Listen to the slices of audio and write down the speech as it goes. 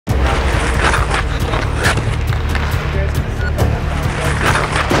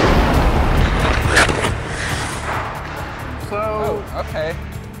Okay.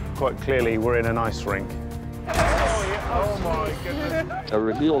 Quite clearly, we're in an ice rink. Oh, yeah. Oh my goodness. To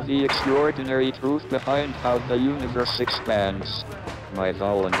reveal the extraordinary truth behind how the universe expands, my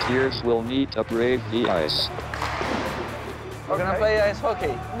volunteers will need to brave the ice. We're gonna play ice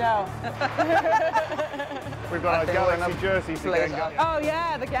hockey. No. We've got our Galaxy jerseys again. Oh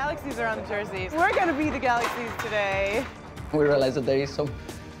yeah, the Galaxies are on the jerseys. We're gonna be the Galaxies today. We realized that there is some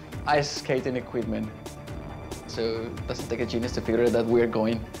ice skating equipment. So it doesn't take a genius to figure out that we're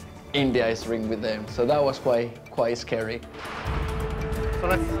going in the ice rink with them. So that was quite scary. So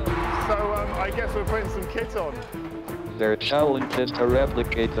I guess we're putting some kit on. Their challenge is to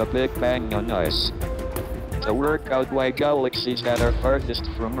replicate the Big Bang on ice. To work out why galaxies that are farthest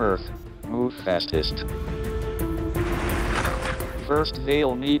from Earth move fastest. First,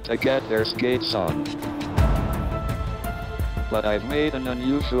 they'll need to get their skates on. But I've made an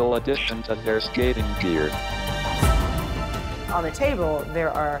unusual addition to their skating gear. On the table, there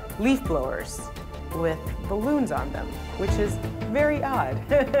are leaf blowers with balloons on them, which is very odd.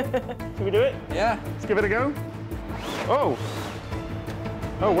 Can we do it? Yeah. Let's give it a go. Oh.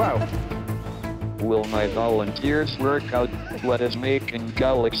 Oh, wow. Will my volunteers work out what is making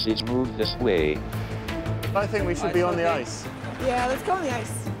galaxies move this way? I think we should be on the ice. Yeah, let's go on the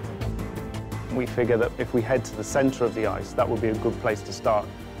ice. We figure that if we head to the center of the ice, that would be a good place to start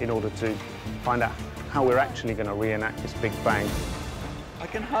in order to find out how we're actually going to reenact this Big Bang. I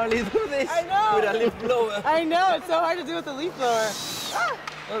can hardly do this. I know. With a leaf blower. I know, it's so hard to do with the leaf blower. Ah.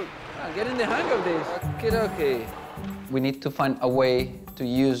 Oh, get in the hang of this. Okay. We need to find a way to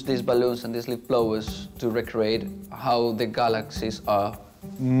use these balloons and these leaf blowers to recreate how the galaxies are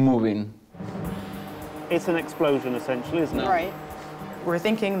moving. It's an explosion, essentially, isn't it? Right. We're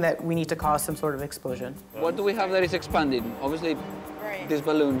thinking that we need to cause some sort of explosion. What do we have that is expanding? Obviously, these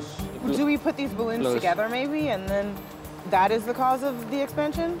balloons. Do we put these balloons together, maybe, and then that is the cause of the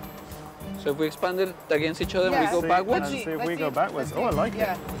expansion? So if we expand it against each other, Yeah. we go backwards? Let's see if we go backwards. Oh, I like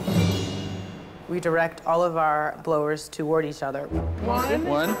it. We direct all of our blowers toward each other.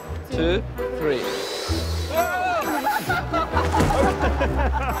 One, two, three.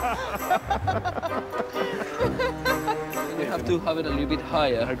 We have to have it a little bit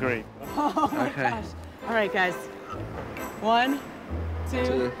higher. Agree. Oh my gosh. All right, guys. 1,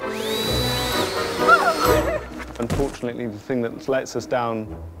 2. Unfortunately, the thing that lets us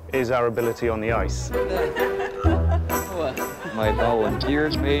down is our ability on the ice. My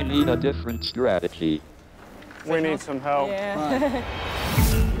volunteers may need a different strategy. We need some help. Yeah.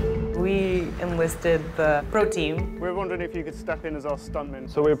 We enlisted the pro team. We're wondering if you could step in as our stuntmen.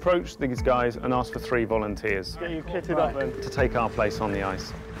 So we approached these guys and asked for 3 volunteers. Get you kitted up then. To take our place on the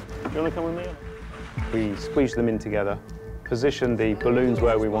ice. Do you want to come with me? We squeezed them in together, positioned the balloons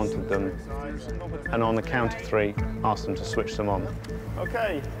where we wanted them, and on the count of 3, asked them to switch them on.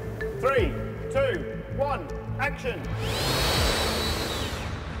 Okay, 3, 2, 1, action!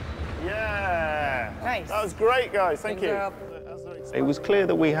 Yeah! Nice. That was great, guys. Thank you. It was clear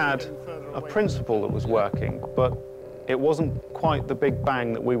that we had a principle that was working, but it wasn't quite the Big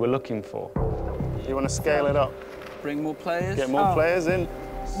Bang that we were looking for. You want to scale it up? Bring more players? Get more players in?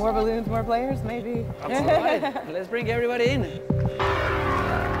 More balloons, more players, maybe. Right. Let's bring everybody in.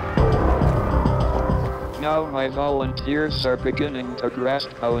 Now my volunteers are beginning to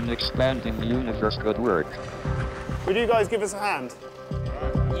grasp how an expanding universe could work. Would you guys give us a hand?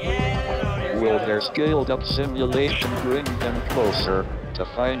 Will their scaled-up simulation bring them closer to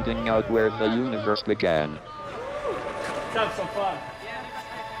finding out where the universe began? Let's have some fun.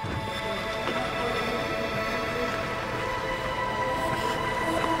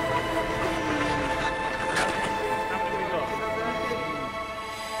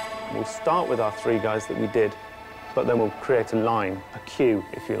 We'll start with our 3 guys that we did, but then we'll create a line, a queue,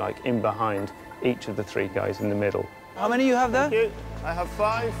 if you like, in behind each of the 3 guys in the middle. How many you have there? Thank you. I have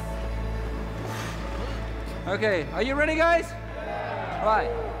 5. Okay, are you ready, guys? Right.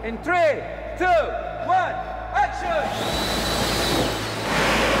 In 3, 2, 1, action!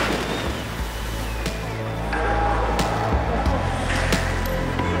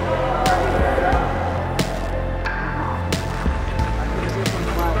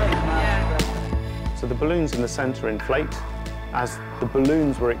 So the balloons in the center inflate. As the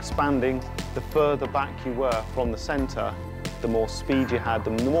balloons were expanding, the further back you were from the center, the more speed you had,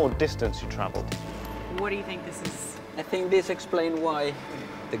 the more distance you traveled. What do you think this is? I think this explains why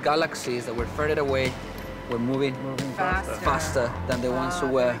the galaxies that were further away were moving faster than the ones who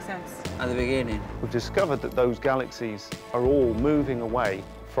were at the beginning. We've discovered that those galaxies are all moving away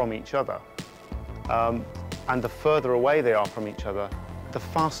from each other. And the further away they are from each other, the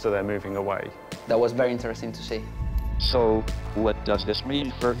faster they're moving away. That was very interesting to see. So, what does this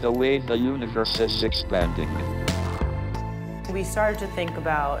mean for the way the universe is expanding? We started to think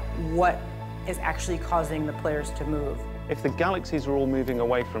about what is actually causing the players to move. If the galaxies are all moving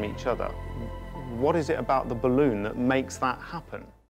away from each other, what is it about the balloon that makes that happen?